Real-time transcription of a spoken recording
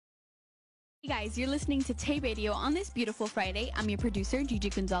guys, you're listening to TayRadio on this beautiful Friday. I'm your producer, Gigi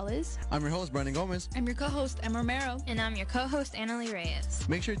Gonzalez. I'm your host, Brandon Gomez. I'm your co-host, Emma Romero. And I'm your co-host, Annalie Reyes.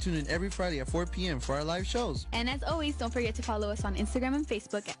 Make sure to tune in every Friday at 4 p.m. for our live shows. And as always, don't forget to follow us on Instagram and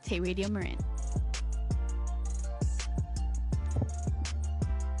Facebook at TayRadio Marin.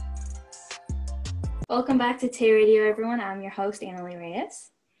 Welcome back to TayRadio, everyone. I'm your host, Annalie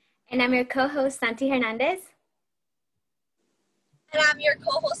Reyes. And I'm your co-host, Santi Hernandez. And I'm your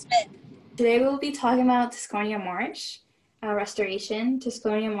co-host, Min. Today we will be talking about Tiscornia Marsh restoration.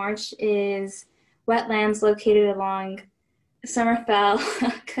 Tiscornia Marsh is wetlands located along Summerfell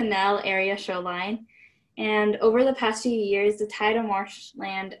Canal area shoreline. And over the past few years, the tidal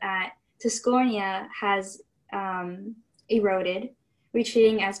marshland at Tiscornia has eroded,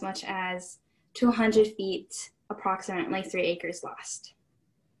 retreating as much as 200 feet, approximately 3 acres lost.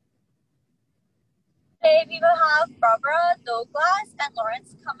 Today we will have Barbara, Douglas, and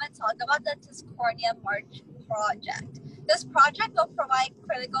Lawrence come and talk about the Tiscornia Marsh Project. This project will provide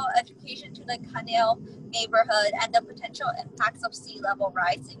critical education to the canal neighborhood and the potential impacts of sea level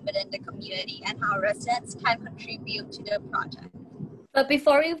rising within the community and how residents can contribute to the project. But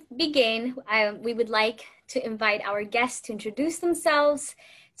before we begin, we would like to invite our guests to introduce themselves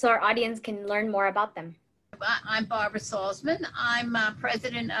so our audience can learn more about them. I'm Barbara Salzman. I'm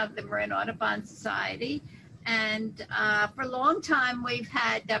president of the Marin Audubon Society. And for a long time, we've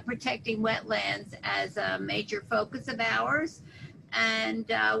had protecting wetlands as a major focus of ours.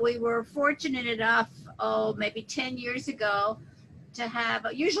 And we were fortunate enough, maybe 10 years ago, to have,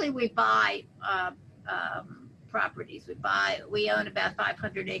 usually we buy properties. We own about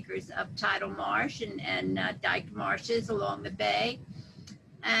 500 acres of tidal marsh and diked marshes along the bay.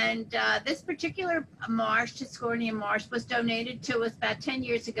 And this particular marsh, Tiscornia Marsh, was donated to us about 10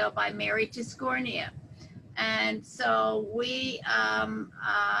 years ago by Mary Tiscornia. And so we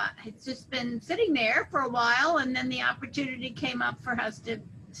it's just been sitting there for a while, and then the opportunity came up for us to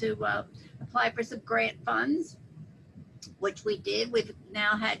apply for some grant funds, which we did. We've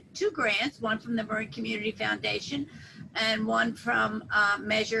now had 2 grants, one from the Marin Community Foundation and one from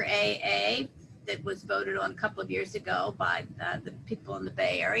Measure AA, that was voted on a couple of years ago by the people in the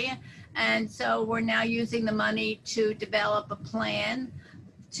Bay Area. And so we're now using the money to develop a plan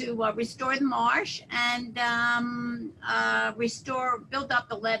to restore the marsh and build up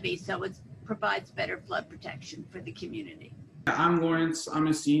the levee so it provides better flood protection for the community. I'm Lawrence. I'm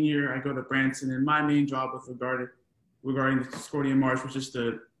a senior. I go to Branson, and my main job regarding the Tiscornia Marsh was just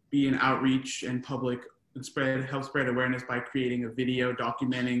to be an outreach and public and help spread awareness by creating a video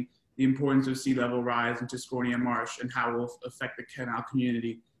documenting the importance of sea level rise in Tiscornia Marsh and how it will affect the canal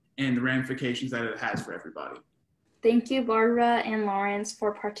community and the ramifications that it has for everybody. Thank you, Barbara and Lawrence,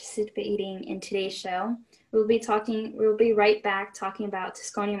 for participating in today's show. We'll be right back talking about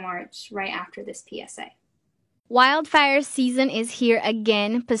Tiscornia Marsh right after this PSA. Wildfire season is here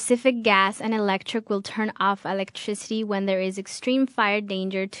again. Pacific Gas and Electric will turn off electricity when there is extreme fire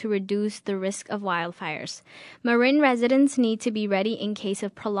danger to reduce the risk of wildfires. Marin residents need to be ready in case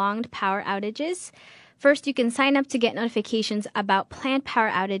of prolonged power outages. First, you can sign up to get notifications about planned power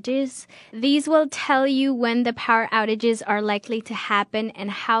outages. These will tell you when the power outages are likely to happen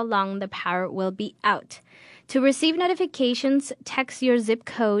and how long the power will be out. To receive notifications, text your zip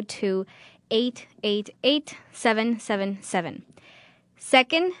code to 888-777.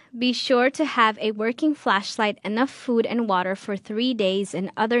 Second, be sure to have a working flashlight, enough food and water for 3 days,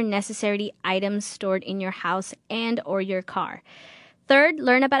 and other necessary items stored in your house and or your car. Third,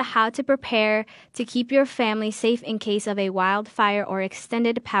 learn about how to prepare to keep your family safe in case of a wildfire or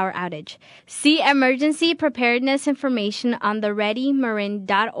extended power outage. See emergency preparedness information on the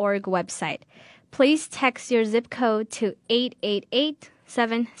readymarin.org website. Please text your zip code to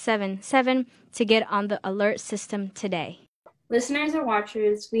 888-777 to get on the alert system today. Listeners or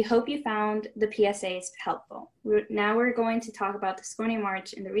watchers, we hope you found the PSAs helpful. Now we're going to talk about the Tiscornia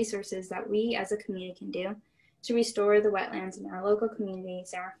Marsh and the resources that we as a community can do to restore the wetlands in our local community,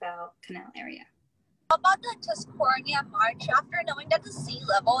 Summerfell Canal area. About the Tiscornia Marsh, after knowing that the sea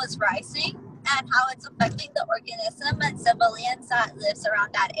level is rising and how it's affecting the organism and civilians that lives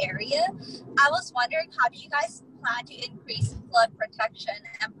around that area, I was wondering, how do you guys plan to increase flood protection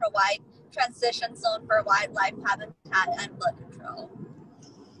and provide transition zone for wildlife habitat and flood control?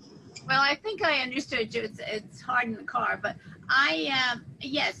 Well, I think I understood you. It's hard in the car, but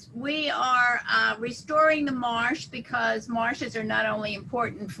yes, we are restoring the marsh because marshes are not only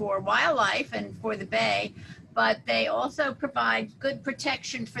important for wildlife and for the bay, but they also provide good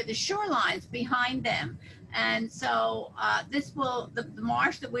protection for the shorelines behind them. And so the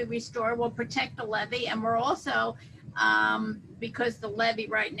marsh that we restore will protect the levee, and we're also because the levee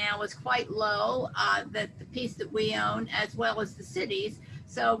right now is quite low, the piece that we own, as well as the cities.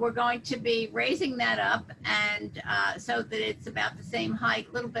 So we're going to be raising that up, and so that it's about the same height,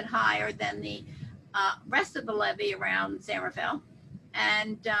 a little bit higher than the rest of the levee around San Rafael,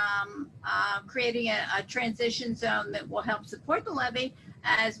 and creating a transition zone that will help support the levee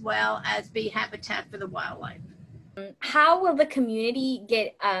as well as be habitat for the wildlife. How will the community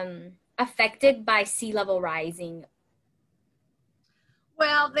get affected by sea level rising?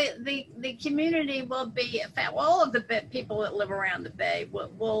 Well, the community will be, all of the people that live around the bay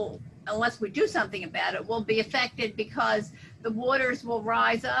will, unless we do something about it, will be affected because the waters will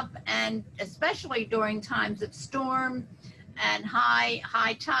rise up, and especially during times of storm and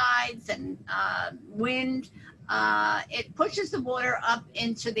high tides and wind, it pushes the water up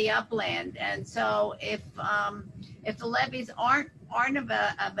into the upland. And so if the levees aren't of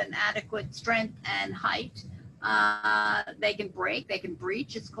an adequate strength and height, they can break, they can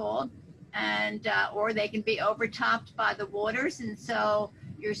breach, it's called, and or they can be overtopped by the waters, and so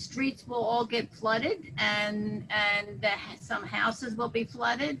your streets will all get flooded, and some houses will be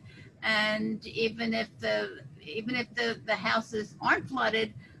flooded, and even if the houses aren't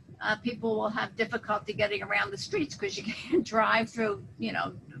flooded, people will have difficulty getting around the streets because you can't drive through,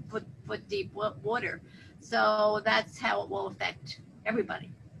 foot deep water. So that's how it will affect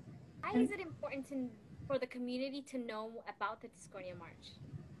everybody. Why is it important for the community to know about the Tiscornia Marsh?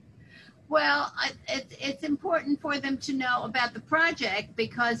 Well, it's important for them to know about the project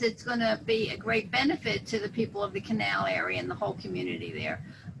because it's going to be a great benefit to the people of the canal area and the whole community there.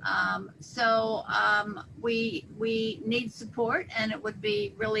 We need support, and it would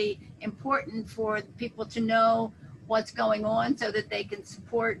be really important for people to know what's going on so that they can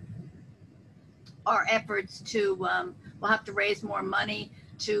support our efforts to, we'll have to raise more money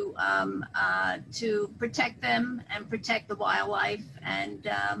to protect them and protect the wildlife and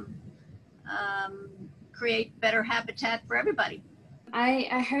create better habitat for everybody.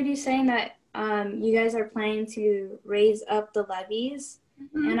 I heard you saying that you guys are planning to raise up the levees,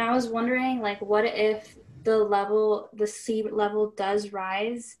 and I was wondering, like, what if the sea level does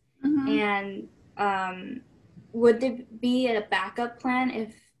rise, and would there be a backup plan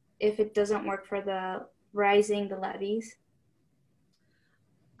if it doesn't work for the levees?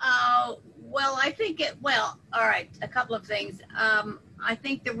 Well, I think all right, a couple of things. I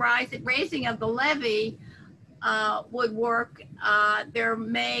think the raising of the levee would work. There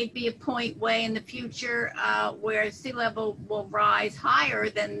may be a point way in the future where sea level will rise higher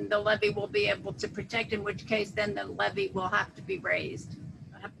than the levee will be able to protect, in which case then the levee will have to be raised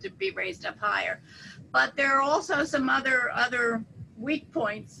up higher. But there are also some other weak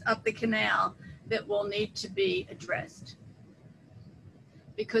points up the canal that will need to be addressed,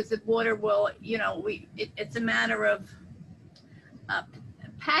 because the water will, it's a matter of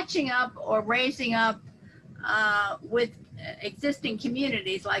patching up or raising up with existing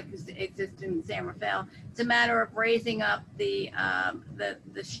communities like exist in San Rafael. It's a matter of raising up the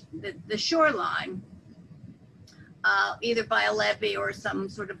shoreline, either by a levee or some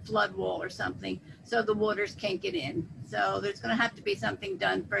sort of flood wall or something, so the waters can't get in. So there's going to have to be something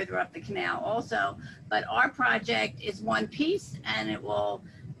done further up the canal also. But our project is one piece, and it will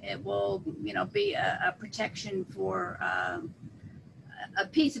be a protection for a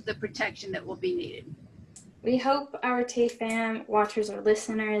piece of the protection that will be needed. We hope our Tay Fam watchers or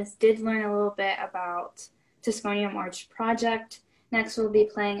listeners did learn a little bit about Tiscornia Marsh Project. Next, we'll be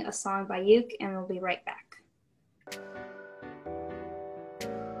playing a song by Uke, and we'll be right back.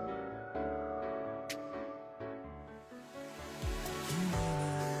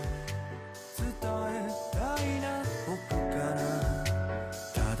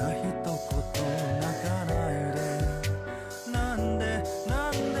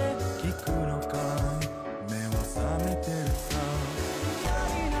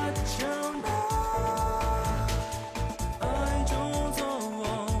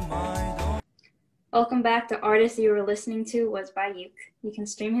 Welcome back. The artist you were listening to was by Uke. You can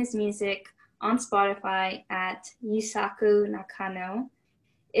stream his music on Spotify at Yusaku Nakano.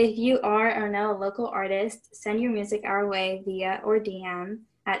 If you are or know a local artist, send your music our way via or DM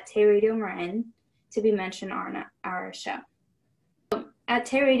at TayRadio Marin to be mentioned on our show. At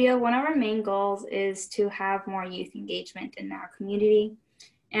TayRadio, one of our main goals is to have more youth engagement in our community.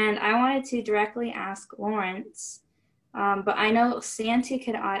 And I wanted to directly ask Lawrence, but I know Santi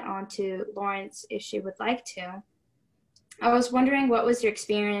could add on to Lawrence if she would like to. I was wondering, what was your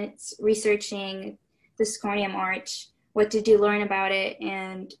experience researching the Tiscornia Marsh? What did you learn about it,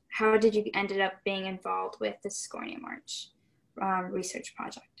 and how did you ended up being involved with the Tiscornia Marsh research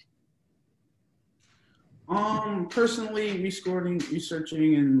project? Personally,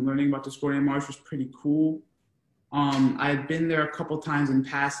 researching and learning about Tiscornia Marsh was pretty cool. I had been there a couple times in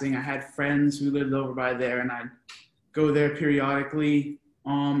passing. I had friends who lived over by there, and I'd go there periodically.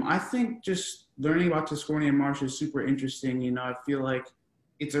 I think just learning about Tiscornia Marsh is super interesting. You know, I feel like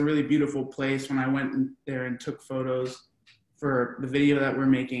it's a really beautiful place. When I went in there and took photos for the video that we're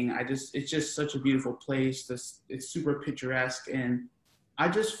making, it's just such a beautiful place. It's super picturesque, and I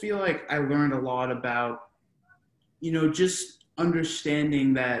just feel like I learned a lot about, you know, just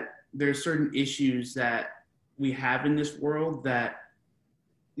understanding that there's certain issues that we have in this world that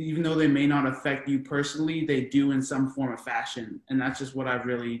even though they may not affect you personally, they do in some form or fashion. And that's just what I've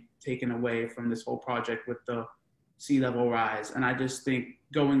really taken away from this whole project with the sea level rise. And I just think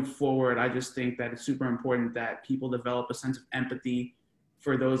going forward, I just think that it's super important that people develop a sense of empathy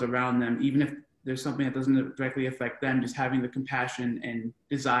for those around them, even if there's something that doesn't directly affect them, just having the compassion and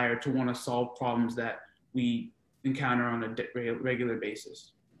desire to want to solve problems that we encounter on a regular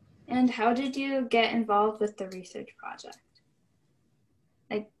basis. And how did you get involved with the research project?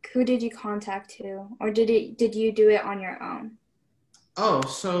 Like, who did you contact to, or did you do it on your own? Oh,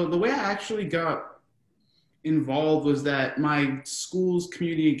 so the way I actually got involved was that my school's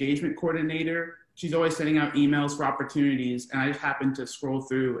community engagement coordinator, she's always sending out emails for opportunities, and I just happened to scroll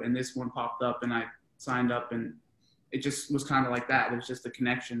through and this one popped up and I signed up, and it just was kind of like that. It was just a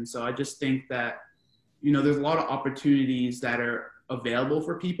connection. So I just think that, you know, there's a lot of opportunities that are available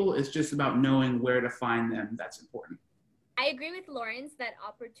for people. It's just about knowing where to find them that's important. I agree with Lawrence that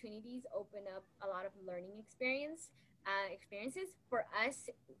opportunities open up a lot of learning experiences. For us,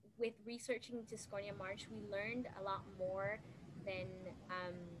 with researching Tiscornia Marsh, we learned a lot more than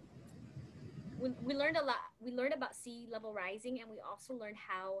we learned a lot. We learned about sea level rising, and we also learned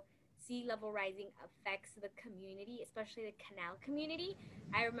how sea level rising affects the community, especially the canal community.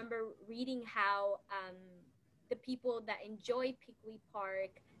 I remember reading how the people that enjoy Pickley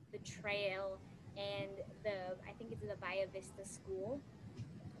Park, the trail, and I think it's the Via Vista School,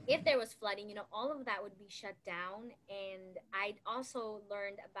 if there was flooding, you know, all of that would be shut down. And I'd also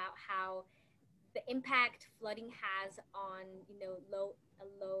learned about how the impact flooding has on, you know,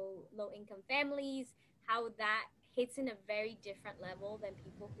 low income families, how that hits in a very different level than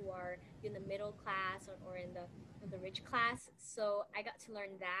people who are in the middle class or in the rich class. So I got to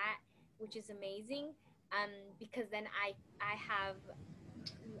learn that, which is amazing, because then I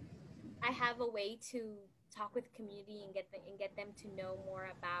have a way to talk with community and get them to know more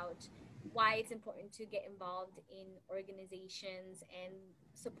about why it's important to get involved in organizations and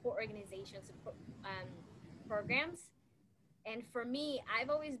support programs. And for me, I've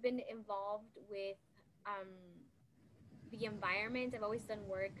always been involved with the environment. I've always done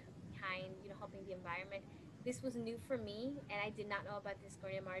work behind, you know, helping the environment. This was new for me, and I did not know about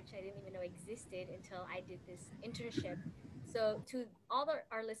Tiscornia Marsh. I didn't even know existed until I did this internship. So to all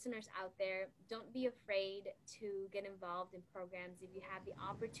our listeners out there, don't be afraid to get involved in programs. If you have the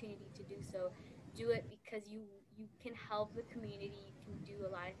opportunity to do so, do it, because you can help the community, you can do a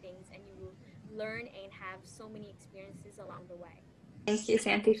lot of things, and you will learn and have so many experiences along the way. Thank you,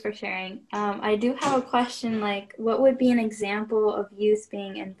 Santi, for sharing. I do have a question, like, what would be an example of youth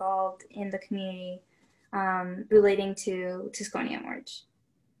being involved in the community relating to Tiscornia Marsh?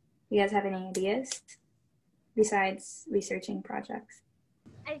 You guys have any ideas besides researching projects?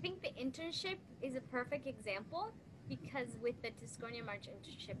 I think the internship is a perfect example, because with the Tiscornia Marsh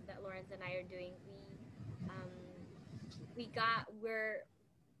internship that Lawrence and I are doing,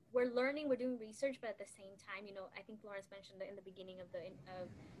 we're learning, we're doing research, but at the same time, you know, I think Lawrence mentioned in the beginning of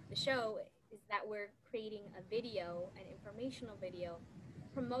the show is that we're creating a video, an informational video,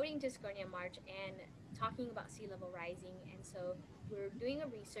 promoting Tiscornia Marsh and talking about sea level rising. And so we're doing a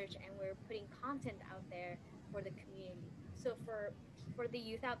research and we're putting content out there for the community. So for the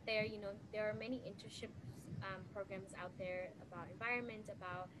youth out there, you know, there are many internship programs out there about environment,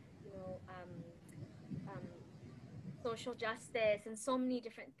 about, you know, social justice, and so many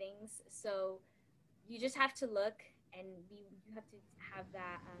different things. So you just have to look, and you have to have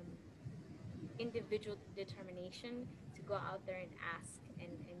that individual determination to go out there and ask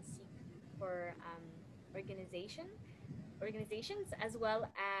and seek for organizations, as well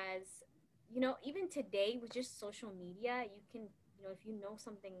as, you know, even today with just social media, you can, you know, if you know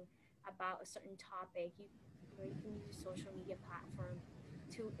something about a certain topic, you can use a social media platform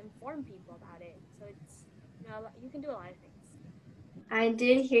to inform people about it. So it's, you know, you can do a lot of things. I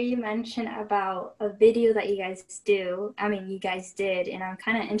did hear you mention about a video that you guys did, and I'm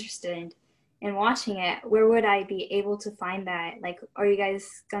kind of interested in watching it. Where would I be able to find that? Like, are you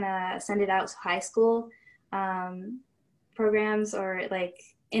guys gonna send it out to high school programs, or like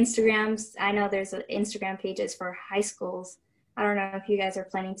Instagrams. I know there's Instagram pages for high schools. I don't know if you guys are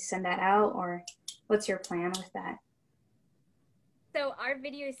planning to send that out, or what's your plan with that? So our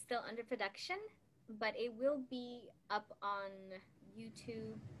video is still under production, but it will be up on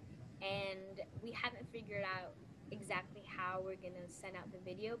YouTube, and we haven't figured out exactly how we're gonna send out the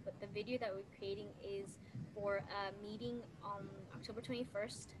video, but the video that we're creating is for a meeting on October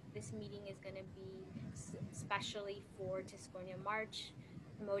 21st. This meeting is gonna be specially for Tiscornia March,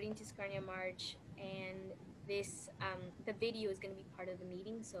 promoting Tiscornia March, and this the video is gonna be part of the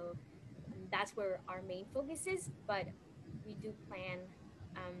meeting, so that's where our main focus is, but we do plan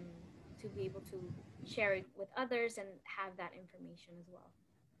to be able to share it with others and have that information as well.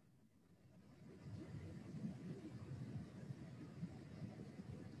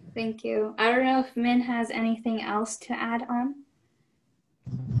 Thank you. I don't know if Min has anything else to add on.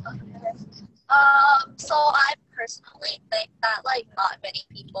 Okay. So I personally think that like not many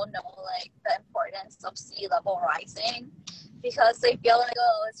people know like the importance of sea level rising, because they feel like,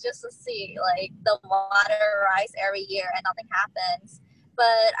 oh, it's just a sea, like the water rise every year and nothing happens.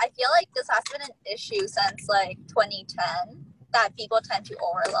 But I feel like this has been an issue since like 2010 that people tend to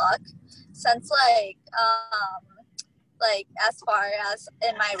overlook. Since like as far as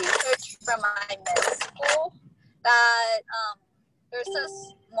in my research from my middle school, that there's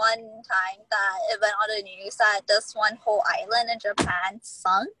this one time that it went on the news that this one whole island in Japan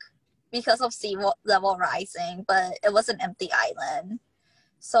sunk because of sea level rising, but it was an empty island.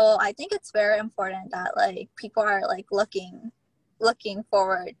 So I think it's very important that like people are like looking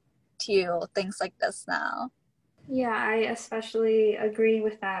forward to things like this now. Yeah, I especially agree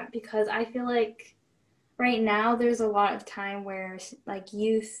with that, because I feel like right now there's a lot of time where like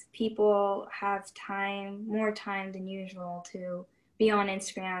youth people have more time than usual to be on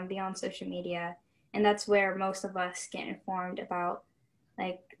Instagram, be on social media, and that's where most of us get informed about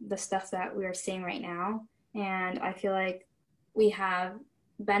like the stuff that we're seeing right now. And I feel like we have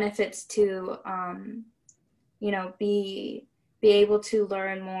benefits to be able to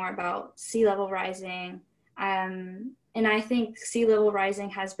learn more about sea level rising. And I think sea level rising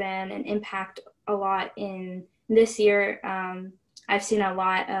has been an impact a lot in this year. I've seen a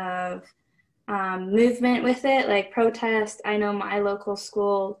lot of movement with it, like protest. I know my local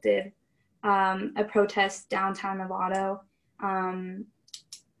school did a protest downtown Novato.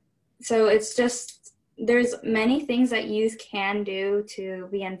 So it's just, there's many things that youth can do to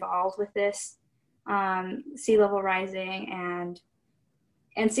be involved with this sea level rising,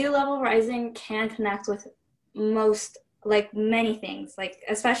 and sea level rising can connect with many things, like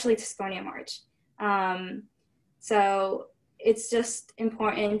especially Tiscornia March. So it's just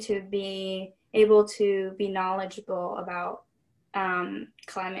important to be able to be knowledgeable about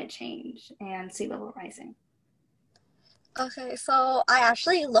climate change and sea level rising. Okay, so I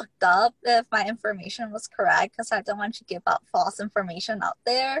actually looked up if my information was correct, because I don't want to give out false information out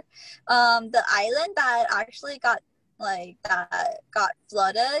there. The island that actually got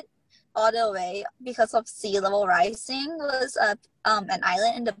flooded all the way because of sea level rising was an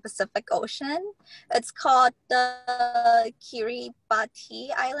island in the Pacific Ocean. It's called the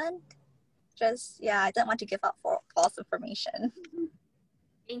Kiribati Island. I don't want to give out false information.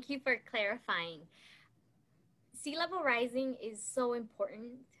 Thank you for clarifying. Sea level rising is so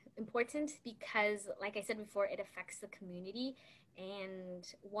important because, like I said before, it affects the community. And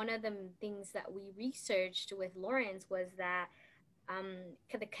one of the things that we researched with Lawrence was that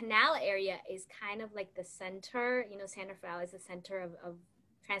the canal area is kind of like the center, San Rafael is the center of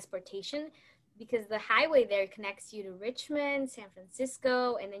transportation, because the highway there connects you to Richmond, San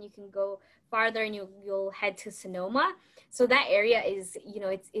Francisco, and then you can go farther and you'll head to Sonoma. So that area is,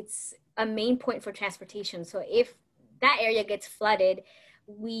 it's a main point for transportation. So if that area gets flooded,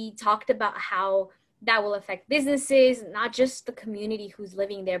 we talked about how that will affect businesses, not just the community who's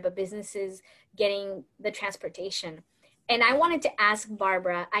living there, but businesses getting the transportation. And I wanted to ask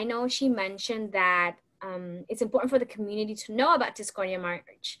Barbara, I know she mentioned that it's important for the community to know about Tiscornia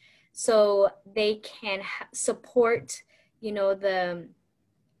March so they can support,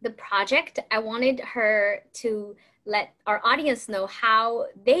 the project. I wanted her to let our audience know how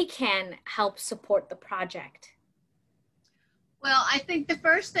they can help support the project. Well, I think the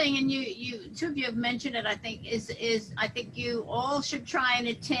first thing, and you two of you have mentioned it, I think, is I think you all should try and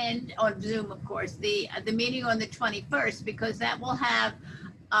attend on Zoom, of course, the meeting on the 21st, because that will have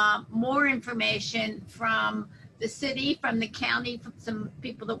more information from the city, from the county, from some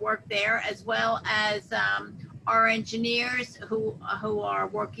people that work there, as well as our engineers who are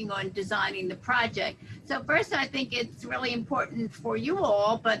working on designing the project. So first, I think it's really important for you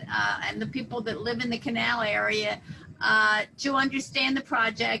all, but and the people that live in the canal area, to understand the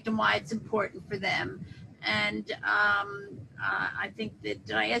project and why it's important for them. And I think that,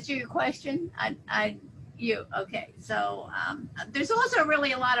 did I answer your question? Okay. So there's also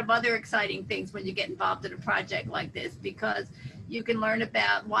really a lot of other exciting things when you get involved in a project like this, because you can learn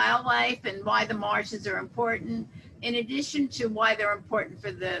about wildlife and why the marshes are important, in addition to why they're important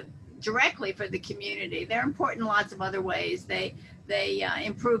directly for the community. They're important in lots of other ways. They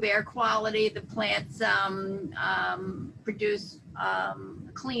improve air quality. The plants produce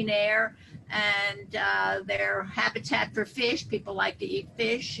clean air, and they're habitat for fish. People like to eat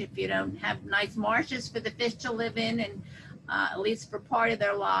fish. If you don't have nice marshes for the fish to live in, and at least for part of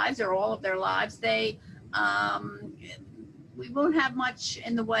their lives or all of their lives, we won't have much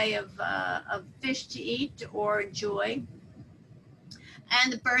in the way of fish to eat or enjoy.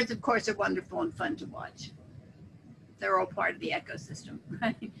 And the birds, of course, are wonderful and fun to watch. They're all part of the ecosystem,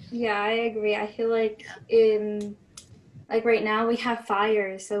 right? Yeah, I agree. I feel like right now we have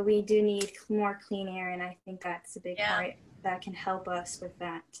fires, so we do need more clean air, and I think that's a big part that can help us with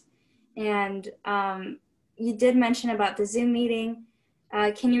that. And you did mention about the Zoom meeting.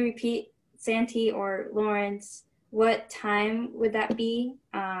 Can you repeat, Santi or Lawrence, what time would that be?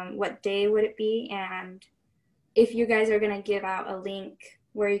 What day would it be? And if you guys are going to give out a link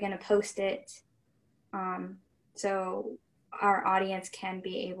where you're going to post it, so our audience can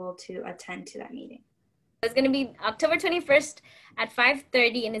be able to attend to that meeting. It's going to be October 21st at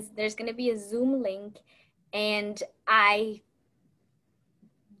 5:30, and there's going to be a Zoom link. And I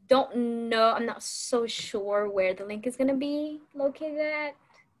don't know, I'm not so sure where the link is going to be located at.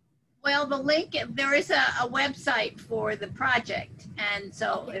 Well, the link, there is a website for the project, and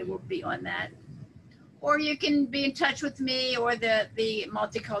so it will be on that. Or you can be in touch with me or the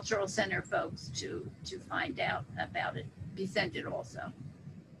Multicultural Center folks to find out about it. Be sent it also.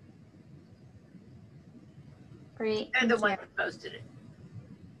 Great. They're the one who posted it.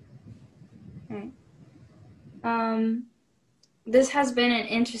 Okay. This has been an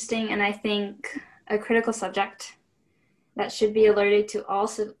interesting and I think a critical subject that should be alerted to all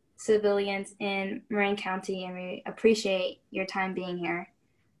civilians in Marin County, and we appreciate your time being here.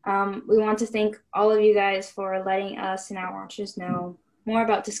 We want to thank all of you guys for letting us and our watchers know more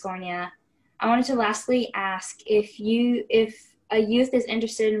about Tiscornia. I wanted to lastly ask if a youth is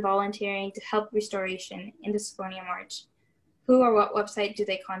interested in volunteering to help restoration in the Tiscornia Marsh, who or what website do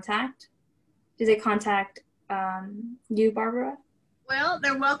they contact? Do they contact you, Barbara? Well,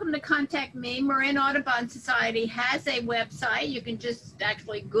 they're welcome to contact me. Marin Audubon Society has a website. You can just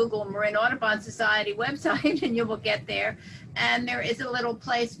actually Google Marin Audubon Society website and you will get there. And there is a little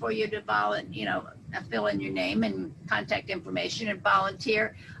place for you to fill in your name and contact information and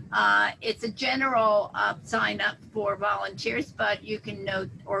volunteer. It's a general sign up for volunteers, but you can note,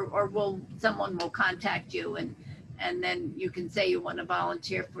 someone will contact you and then you can say you want to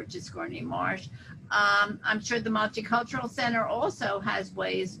volunteer for Tiscornia Marsh. I'm sure the Multicultural Center also has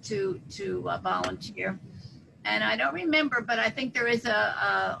ways to volunteer. And I don't remember, but I think there is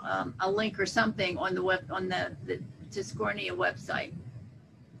a link or something on the Tiscornia website.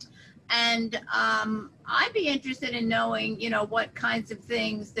 And I'd be interested in knowing, what kinds of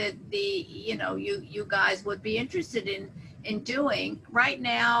things that you guys would be interested in doing. Right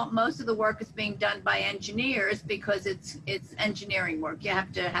now, most of the work is being done by engineers because it's engineering work. You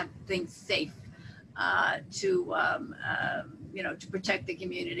have to have things safe to protect the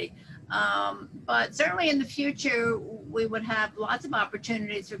community. But certainly in the future, we would have lots of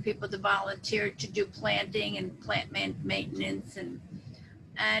opportunities for people to volunteer to do planting and plant maintenance and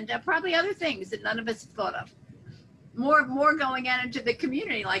probably other things that none of us have thought of. More going out into the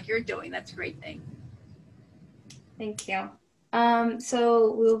community like you're doing. That's a great thing. Thank you.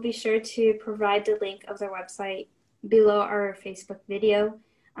 So we'll be sure to provide the link of their website below our Facebook video.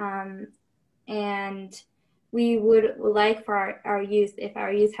 And we would like for our youth, if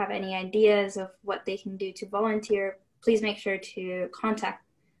our youth have any ideas of what they can do to volunteer, please make sure to contact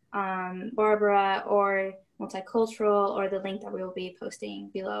Barbara or Multicultural or the link that we will be posting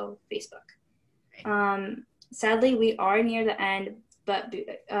below Facebook. Sadly, we are near the end, but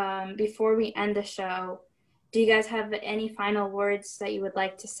before we end the show, do you guys have any final words that you would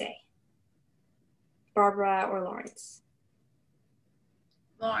like to say? Barbara or Lawrence?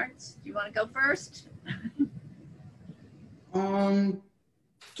 Lawrence, do you want to go first?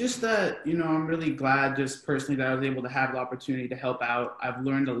 Just that, I'm really glad just personally that I was able to have the opportunity to help out. I've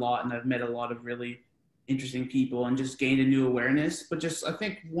learned a lot and I've met a lot of really interesting people and just gained a new awareness. But just, I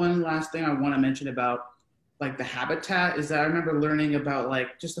think one last thing I want to mention about the habitat is that I remember learning about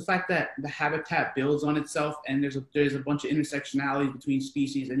just the fact that the habitat builds on itself and there's a bunch of intersectionality between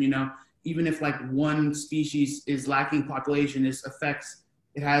species. And, even if like one species is lacking population,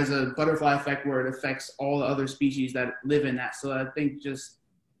 it has a butterfly effect where it affects all the other species that live in that. So I think just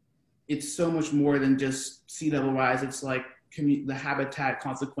it's so much more than just sea level rise. It's like the habitat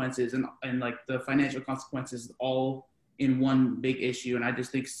consequences and like the financial consequences all in one big issue. And I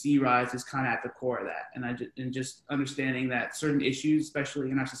just think sea rise is kind of at the core of that. And just understanding that certain issues, especially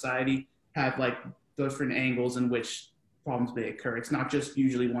in our society, have like different angles in which problems may occur. It's not just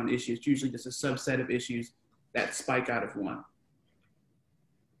usually one issue. It's usually just a subset of issues that spike out of one.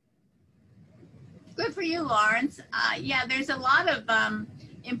 Good for you, Lawrence. Yeah, there's a lot of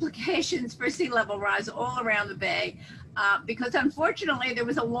implications for sea level rise all around the bay. Because unfortunately, there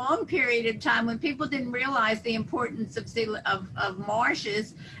was a long period of time when people didn't realize the importance of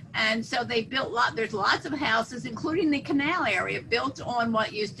marshes, and so they built there's lots of houses, including the canal area, built on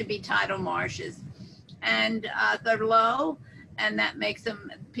what used to be tidal marshes, and they're low, and that makes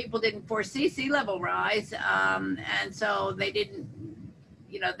people didn't foresee sea level rise, and so they didn't,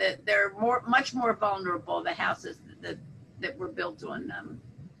 they're much more vulnerable, the houses that were built on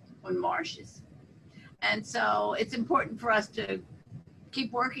marshes. And so it's important for us to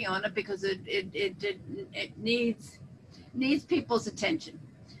keep working on it because it needs people's attention.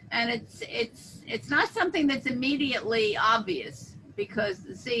 And it's not something that's immediately obvious because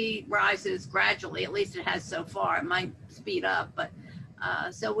the sea rises gradually, at least it has so far. It might speed up, but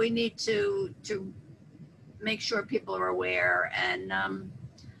so we need to make sure people are aware and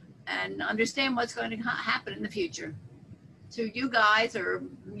understand what's going to happen in the future to you guys or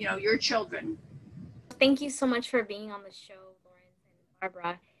your children. Thank you so much for being on the show, Lawrence and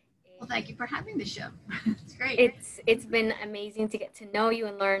Barbara. Well, thank you for having the show. It's great. It's been amazing to get to know you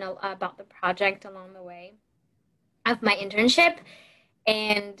and learn about the project along the way of my internship.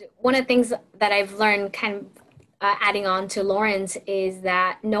 And one of the things that I've learned, kind of adding on to Lawrence, is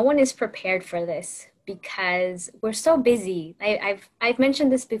that no one is prepared for this because we're so busy. I've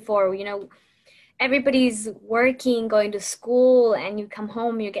mentioned this before. Everybody's working, going to school, and you come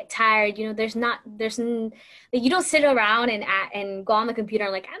home, you get tired. You don't sit around and go on the computer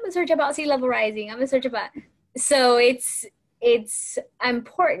and like, I'm gonna search about sea level rising. I'm gonna search about. So it's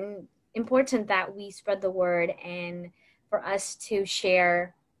important that we spread the word and for us to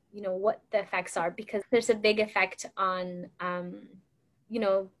share, what the effects are, because there's a big effect on,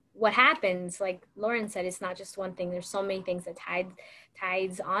 what happens. Like Lauren said, it's not just one thing. There's so many things that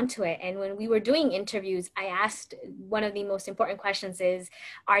ties onto it. And when we were doing interviews, I asked one of the most important questions is,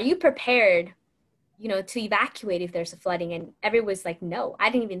 are you prepared, to evacuate if there's a flooding? And everyone was like, no, I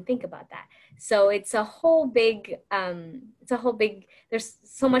didn't even think about that. So it's a whole big, there's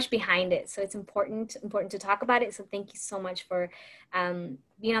so much behind it. So it's important to talk about it. So thank you so much for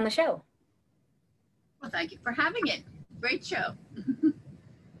being on the show. Well, thank you for having it. Great show.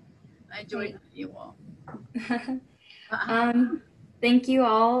 I enjoyed you all. Thank you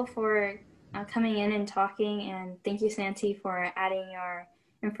all for coming in and talking, and thank you, Santi, for adding your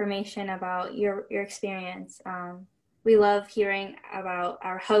information about your experience. We love hearing about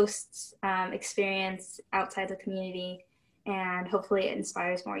our hosts' experience outside the community, and hopefully it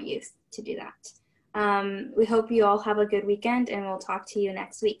inspires more youth to do that. We hope you all have a good weekend, and we'll talk to you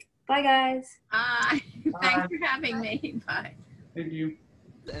next week. Bye, guys. Thanks for having me. Bye. Thank you.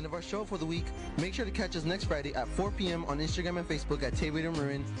 The end of our show for the week. Make sure to catch us next Friday at 4 p.m. on Instagram and Facebook at TayRadio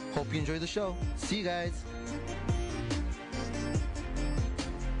Marin. Hope you enjoy the show. See you guys.